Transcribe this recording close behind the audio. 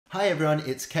Hi everyone,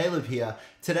 it's Caleb here.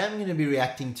 Today I'm going to be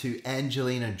reacting to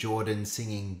Angelina Jordan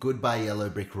singing Goodbye Yellow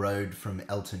Brick Road from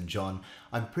Elton John.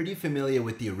 I'm pretty familiar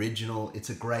with the original. It's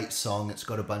a great song. It's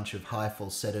got a bunch of high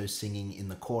falsetto singing in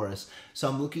the chorus. So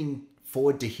I'm looking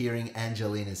forward to hearing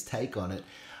Angelina's take on it.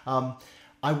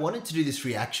 I wanted to do this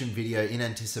reaction video in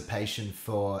anticipation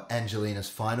for Angelina's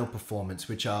final performance,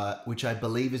 which I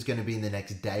believe is going to be in the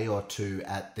next day or two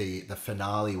at the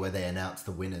finale where they announce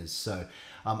the winners. So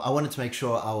I wanted to make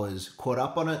sure I was caught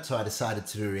up on it, so I decided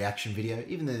to do a reaction video.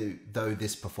 Even though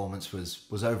this performance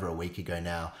was over a week ago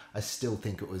now, I still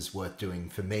think it was worth doing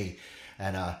for me,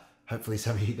 and hopefully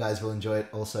some of you guys will enjoy it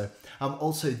also.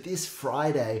 Also, this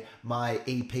Friday, my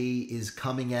EP is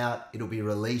coming out. It'll be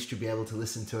released. You'll be able to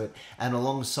listen to it. And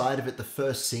alongside of it, the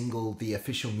first single, the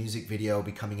official music video, will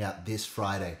be coming out this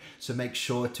Friday. So make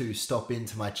sure to stop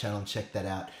into my channel and check that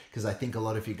out, because I think a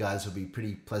lot of you guys will be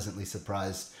pretty pleasantly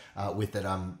surprised with it.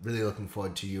 I'm really looking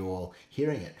forward to you all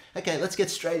hearing it. Okay, let's get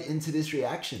straight into this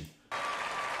reaction.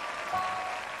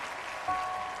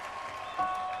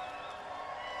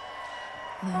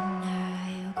 When are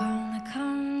you gonna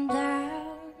come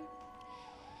down?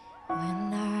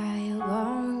 When are you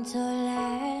going to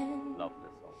land? Love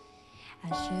this song. I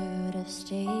should have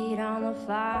stayed on the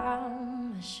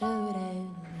farm. I should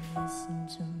have listened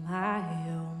to my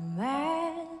old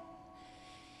man.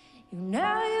 You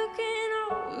know you can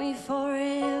hold me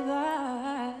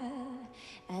forever.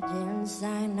 I didn't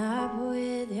sign up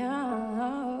with you.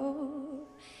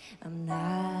 I'm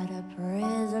not a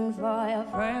prison for your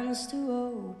friends to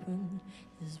open.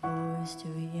 This boy's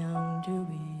too young to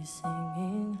be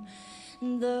singing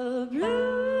the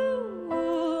blues.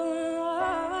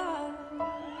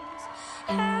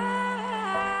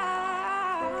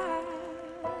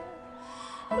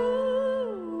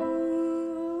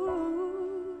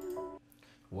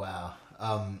 Wow,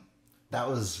 that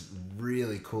was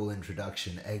really cool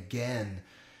introduction. Again,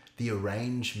 the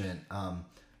arrangement,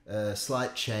 a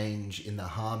slight change in the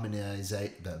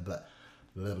harmonization.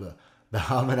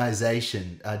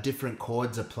 Different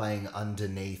chords are playing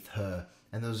underneath her,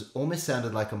 and there was almost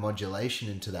sounded like a modulation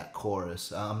into that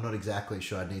chorus. I'm not exactly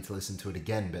sure. I'd need to listen to it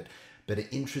again, but an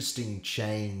interesting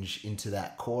change into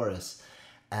that chorus.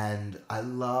 And I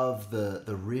love the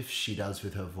riffs she does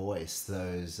with her voice.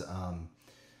 Those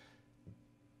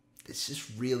it's just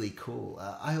really cool.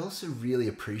 I also really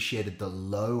appreciated the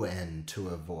low end to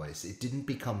her voice. It didn't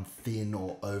become thin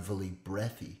or overly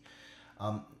breathy.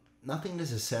 Nothing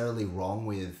necessarily wrong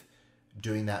with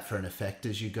doing that for an effect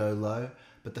as you go low,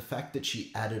 but the fact that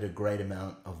she added a great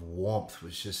amount of warmth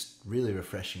was just really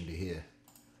refreshing to hear.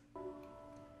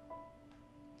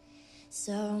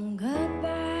 So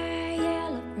goodbye,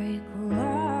 yellow brick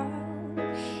road,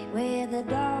 where the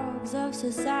dogs of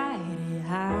society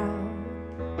howl.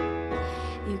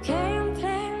 You can't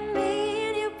plant me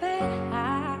in your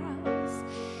penthouse.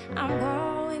 I'm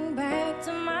going back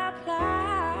to my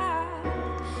plow,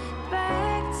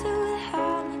 back to the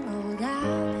howling old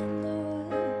owl in the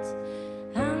woods,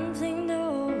 hunting the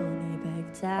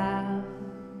honeybacked owl.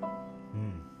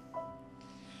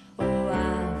 Oh, I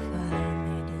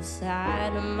finally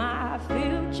decided my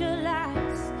future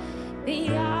lies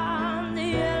beyond the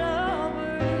yellow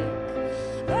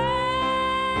brick road.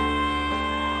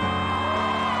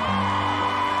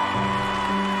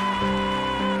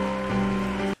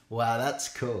 Wow, that's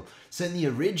cool. So in the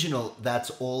original, that's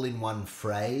all in one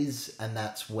phrase, and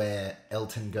that's where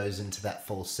Elton goes into that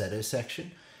falsetto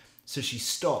section. So she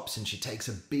stops and she takes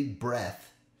a big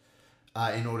breath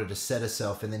in order to set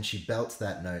herself, and then she belts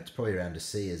that note. It's probably around a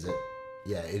C, is it?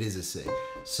 Yeah, it is a C.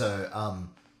 So,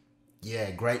 yeah,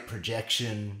 great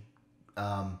projection.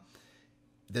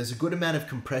 There's a good amount of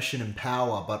compression and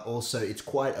power, but also it's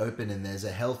quite open and there's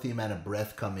a healthy amount of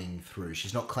breath coming through.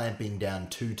 She's not clamping down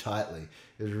too tightly.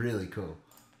 It was really cool.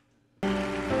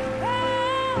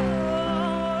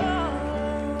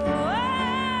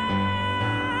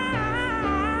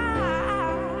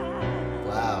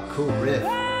 Wow, cool riff.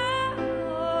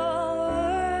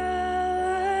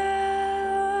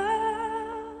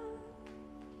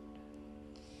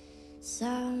 So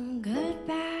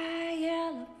goodbye,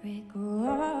 yellow brick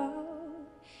road,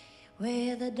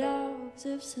 where the dogs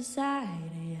of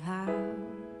society howl.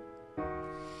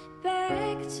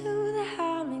 Back to the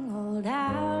howling old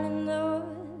owl in the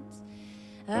woods,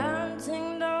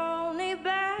 hunting the only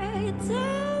bite.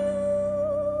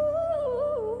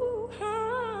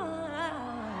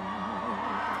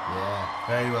 Yeah,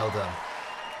 very well done.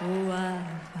 Oh, I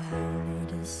finally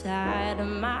decided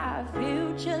my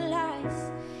future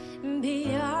lies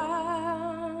beyond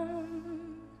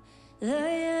the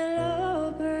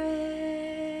yellow brick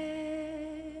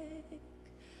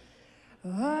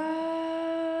road.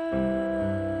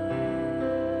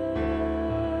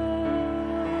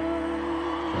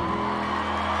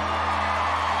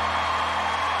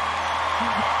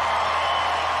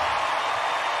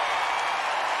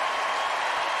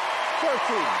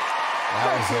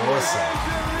 That was awesome.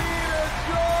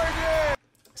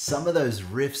 Some of those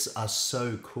riffs are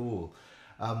so cool.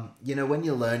 You know, when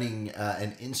you're learning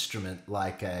an instrument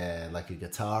like a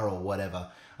guitar or whatever,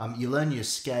 you learn your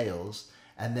scales,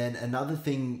 and then another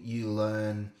thing you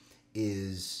learn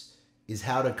is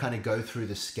how to kind of go through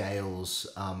the scales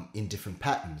in different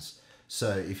patterns.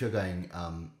 So if you're going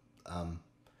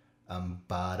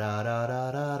ba da da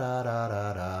da da da da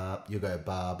da da, you go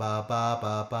ba ba ba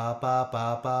ba ba ba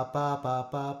ba ba ba ba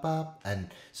ba ba, and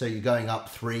so you're going up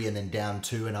 3 and then down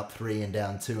 2 and up 3 and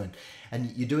down 2,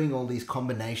 and you're doing all these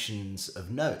combinations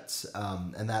of notes,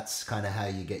 and that's kind of how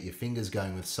you get your fingers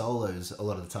going with solos a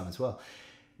lot of the time as well.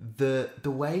 The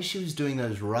way she was doing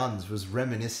those runs was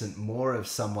reminiscent more of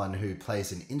someone who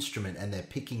plays an instrument and they're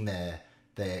picking their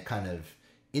kind of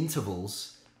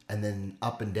intervals and then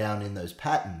up and down in those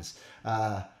patterns.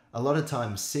 A lot of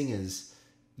times singers,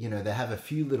 you know, they have a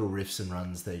few little riffs and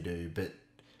runs they do, but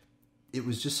it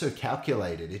was just so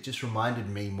calculated. It just reminded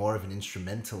me more of an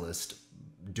instrumentalist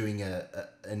doing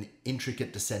an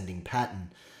intricate descending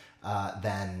pattern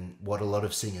than what a lot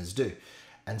of singers do.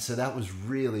 And so that was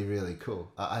really, really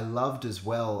cool. I loved as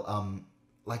well,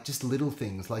 like just little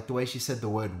things, like the way she said the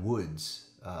word woods.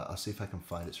 I'll see if I can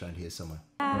find it. It's around here somewhere.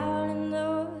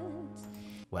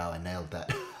 Wow, I nailed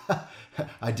that.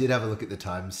 I did have a look at the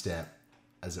timestamp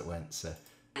as it went, so.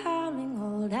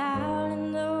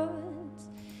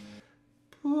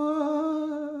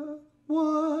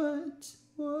 What?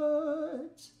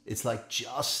 It's like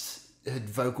just, her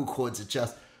vocal cords are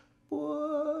just,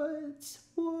 what?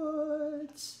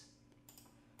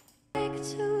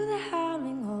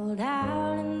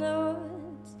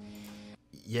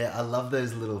 Yeah, I love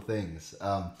those little things.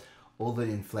 All the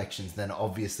inflections, then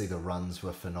obviously the runs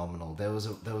were phenomenal. There was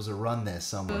a run there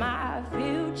somewhere. My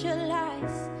future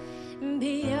lies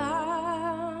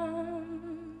beyond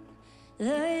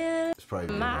the it's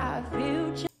probably my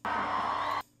future.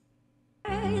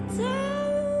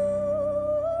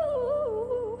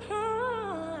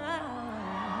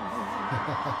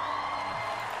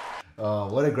 Oh,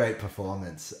 what a great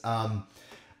performance.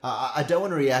 I don't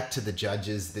want to react to the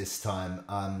judges this time.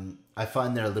 I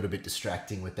find they're a little bit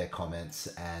distracting with their comments,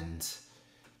 and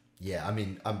yeah, I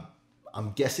mean,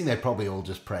 I'm guessing they probably all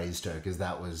just praised her because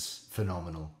that was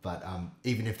phenomenal. But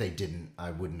even if they didn't,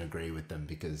 I wouldn't agree with them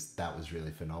because that was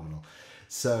really phenomenal.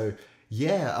 So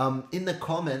yeah, in the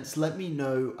comments, let me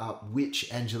know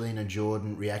which Angelina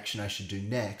Jordan reaction I should do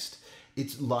next.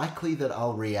 It's likely that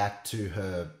I'll react to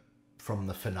her from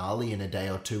the finale in a day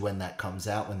or two when that comes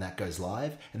out, when that goes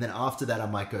live. And then after that, I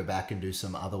might go back and do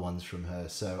some other ones from her.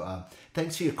 So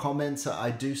thanks for your comments.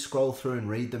 I do scroll through and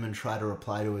read them and try to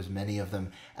reply to as many of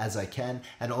them as I can.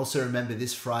 And also remember,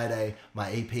 this Friday,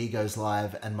 my EP goes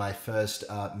live and my first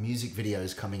music video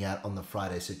is coming out on the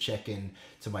Friday. So check in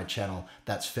to my channel.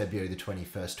 That's February the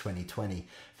 21st, 2020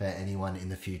 for anyone in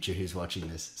the future who's watching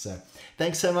this. So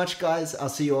thanks so much, guys. I'll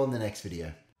see you all in the next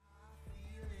video.